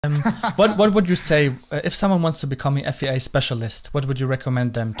What would you say if someone wants to become an FEA specialist? What would you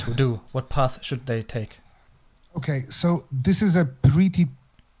recommend them to do? What path should they take? Okay, so this is a pretty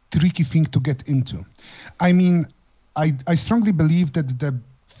tricky thing to get into. I mean, I strongly believe that the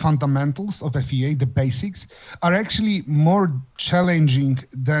fundamentals of FEA, the basics, are actually more challenging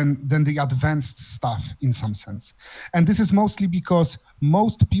than the advanced stuff in some sense. And this is mostly because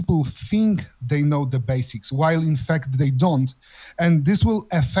most people think they know the basics, while in fact they don't. And this will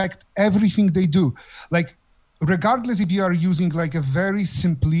affect everything they do. Like, regardless if you are using like a very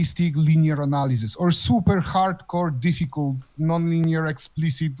simplistic linear analysis or super hardcore, difficult, nonlinear,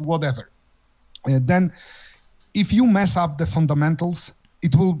 explicit, whatever, then if you mess up the fundamentals,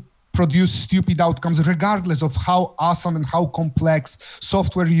 it will produce stupid outcomes regardless of how awesome and how complex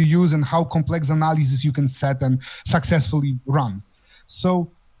software you use and how complex analysis you can set and successfully run. So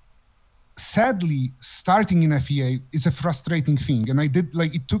sadly, starting in FEA is a frustrating thing. And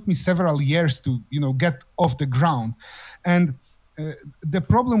it took me several years to, get off the ground. And the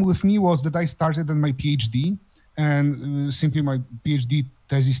problem with me was that I started on my PhD, and simply my PhD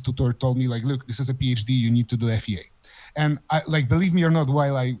thesis tutor told me, like, look, this is a PhD, you need to do FEA. And believe me or not,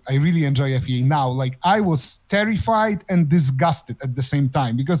 while I really enjoy FEA now, I was terrified and disgusted at the same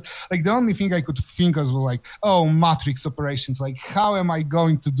time, because the only thing I could think of was oh, matrix operations, how am I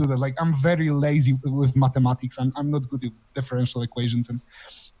going to do that? I'm very lazy with mathematics. I'm not good with differential equations and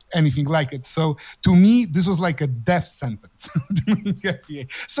anything like it. So to me, this was like a death sentence.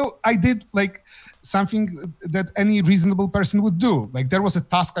 So I did something that any reasonable person would do. There was a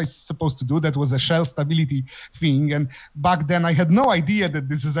task I was supposed to do that was a shell stability thing. And back then I had no idea that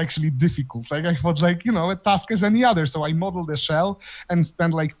this is actually difficult. I thought a task as any other. So I modeled a shell and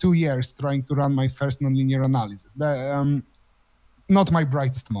spent 2 years trying to run my first nonlinear analysis. Not my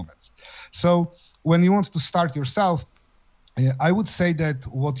brightest moments. So when you want to start yourself, I would say that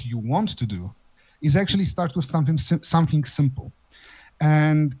what you want to do is actually start with something simple.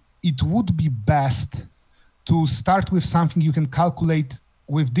 And it would be best to start with something you can calculate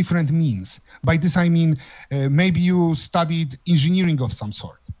with different means. By this, I mean, maybe you studied engineering of some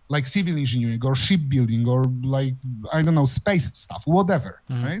sort, like civil engineering or shipbuilding or I don't know, space stuff, whatever,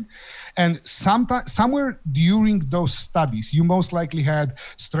 right? And somewhere during those studies, you most likely had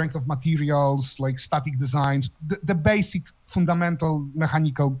strength of materials, static designs, the basic fundamental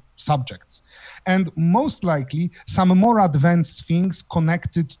mechanical subjects. And most likely some more advanced things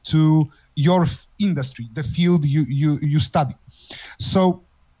connected to your industry, the field you study. So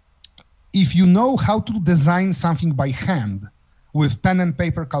if you know how to design something by hand with pen and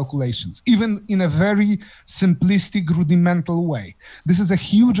paper calculations, even in a very simplistic, rudimental way, this is a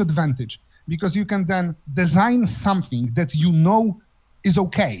huge advantage, because you can then design something that you know is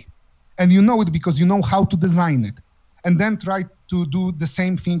okay. And you know it because you know how to design it. And then try to do the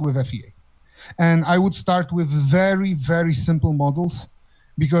same thing with FEA. And I would start with very, very simple models,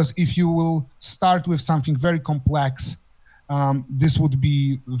 because if you will start with something very complex, this would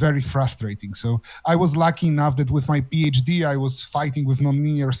be very frustrating. So I was lucky enough that with my PhD, I was fighting with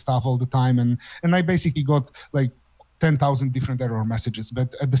nonlinear stuff all the time. And I basically got 10,000 different error messages.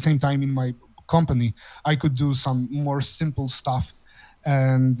 But at the same time in my company, I could do some more simple stuff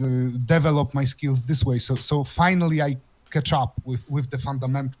and develop my skills this way. So finally I catch up with the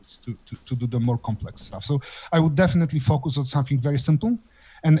fundamentals to do the more complex stuff. So I would definitely focus on something very simple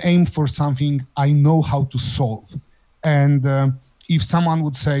and aim for something I know how to solve. And if someone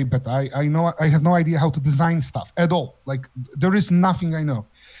would say, but I have no idea how to design stuff at all, there is nothing I know,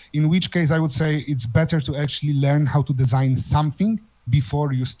 in which case I would say it's better to actually learn how to design something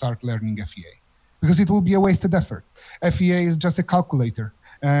before you start learning FEA. Because it will be a wasted effort. FEA is just a calculator.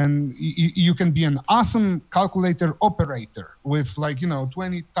 And you can be an awesome calculator operator with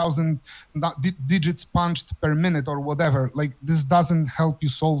 20,000 digits punched per minute or whatever. This doesn't help you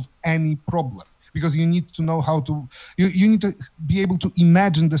solve any problem, because you need to know how to, you need to be able to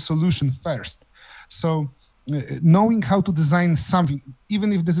imagine the solution first. So knowing how to design something,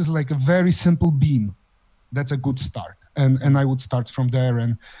 even if this is a very simple beam, that's a good start. And I would start from there.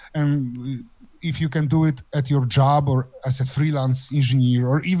 And if you can do it at your job or as a freelance engineer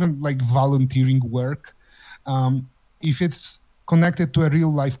or even volunteering work, if it's connected to a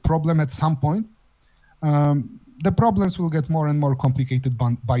real life problem at some point, the problems will get more and more complicated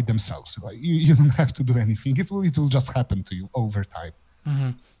by themselves. You don't have to do anything. It will just happen to you over time.